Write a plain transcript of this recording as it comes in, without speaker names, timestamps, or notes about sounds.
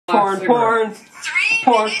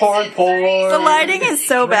The lighting is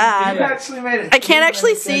so bad. I can't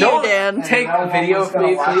actually see you, Dan. Take a video of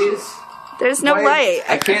me, please. There's no light.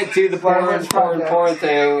 I can't do the porn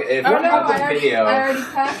thing if I'm on video. I already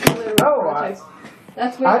passed the literal project.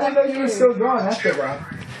 That's way I didn't know back you were here. still going after that.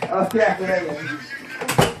 Oh, yeah, there you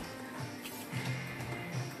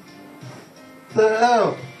go.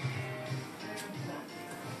 No.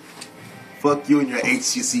 Fuck you and your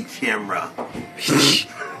HTC camera.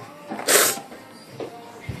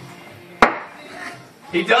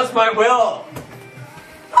 He does my will.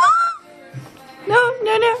 No.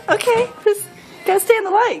 Okay, just gotta stay in the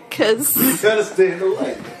light, cause You gotta stay in the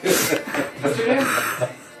light. What's your name?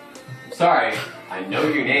 Sorry, I know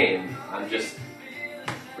your name. I'm just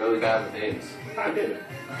really bad with names. Hi, David.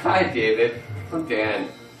 Hi, David. I'm Dan.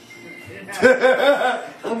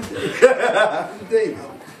 I'm David.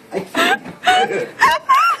 I can't.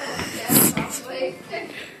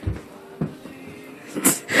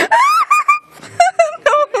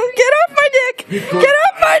 no, get off my dick! Get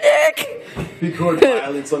off my dick! Record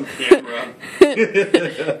violence on camera.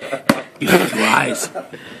 You have two eyes.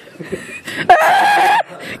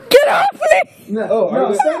 Get off me!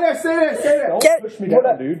 No, stay there. Don't push me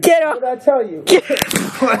down, dude. Get off! What did I tell you?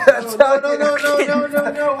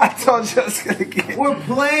 No. I told you I was gonna get. We're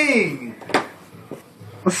playing.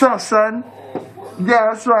 What's up, son?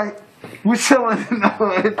 Yeah, that's right. We're chilling in the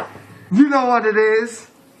hood. You know what it is.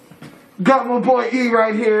 Got my boy E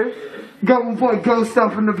right here. Got my boy Ghost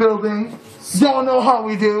up in the building. Y'all know how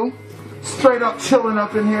we do. Straight up chilling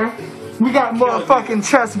up in here. We got motherfucking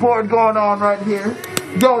chessboard going on right here.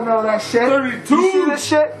 Y'all know that shit. 32. You see this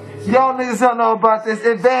shit? Y'all niggas don't know about this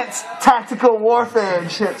advanced tactical warfare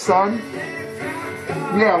and shit, son.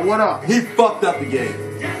 Yeah, what up? He fucked up the game.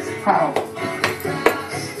 How?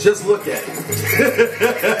 Just look at it.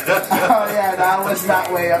 Oh yeah, that was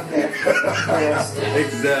not way up there. Yeah.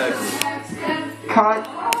 Exactly. Cut.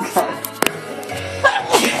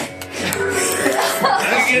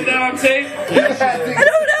 Did you get that on tape? I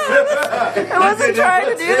don't know. I wasn't trying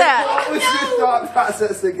to do that. What was your thought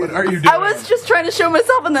process again? What are you doing? I was just trying to show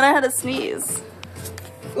myself, and then I had to sneeze.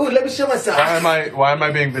 Ooh, let me show myself. Why am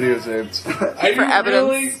I being videotaped? Are you For evidence.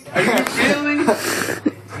 really? Are you really?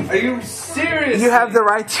 Are you serious? You have the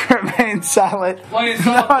right to remain silent. Why is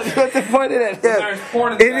No, you have to point it at There's him.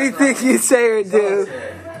 porn in the Anything you say or do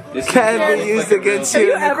can be used against Have you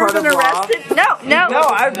you in the ever court been of law. arrested? No. No,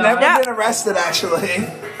 I've never No. been arrested, actually.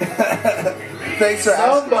 Thanks for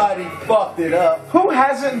asking. Somebody fucked it up. Who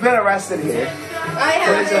hasn't been arrested here? I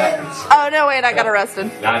Raise your have hands. Oh no, wait! I got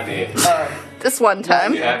arrested Not me. this one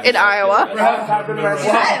time Yeah. in Iowa. I've been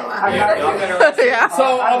arrested. Yeah.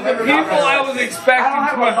 So, of the people I was expecting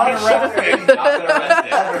to have been arrested,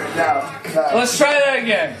 No. let's try that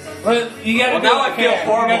again. You gotta do now a I feel can.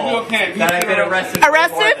 horrible You gotta do a can. that I've been arrested.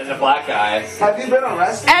 Arrested? As a black guy. Have you been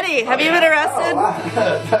arrested? Eddie, have you been arrested?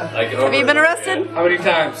 Like Have you been arrested? How many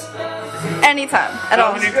times? Anytime at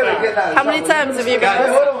all. many How many times have you been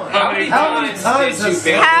arrested? How many times did you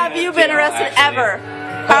bail me Have out you of been jail, arrested actually? ever?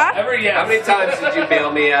 Huh? Ever, yeah. How many times did you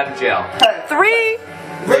bail me out of jail? 3?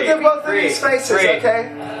 Look at both of these faces, okay?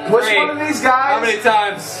 Which one of these guys? How many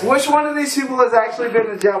times? Which one of these people has actually been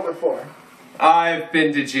to jail before? I've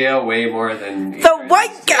been to jail way more than The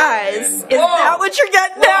white guys. Is that what you're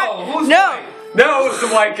getting Whoa, at? who's No. white? No, it was the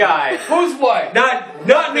white guy. Who's white? Not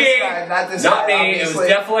me. This guy, not this Not guy, me. It was obviously.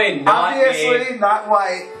 definitely not me. Obviously, not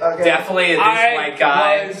white. Okay. Definitely this white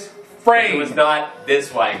guy. was It framed. was not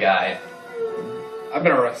this white guy. I've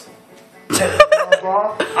been arrested.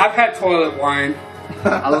 I've had toilet wine.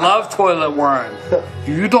 I love toilet wine.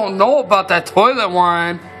 You don't know about that toilet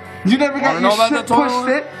wine. You never got Wanna know your about shit the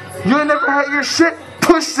toilet? pushed in? You ain't never had your shit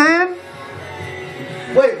pushed in?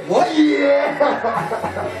 Wait, what? Yeah.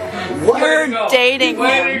 You're dating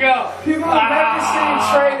Way to him. go. People have never seen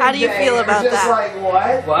Training How do you Day feel and about just that? like,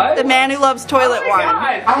 what? What? The man who loves toilet wine.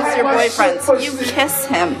 I He's had your my boyfriend. shit pushed You in. kiss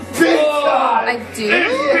him. Big time. I do.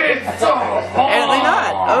 Apparently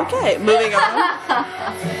not. Okay, moving on.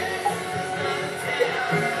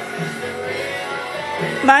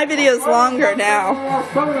 My video's longer now.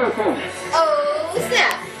 Oh,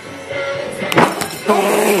 snap.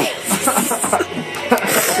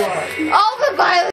 All the violence.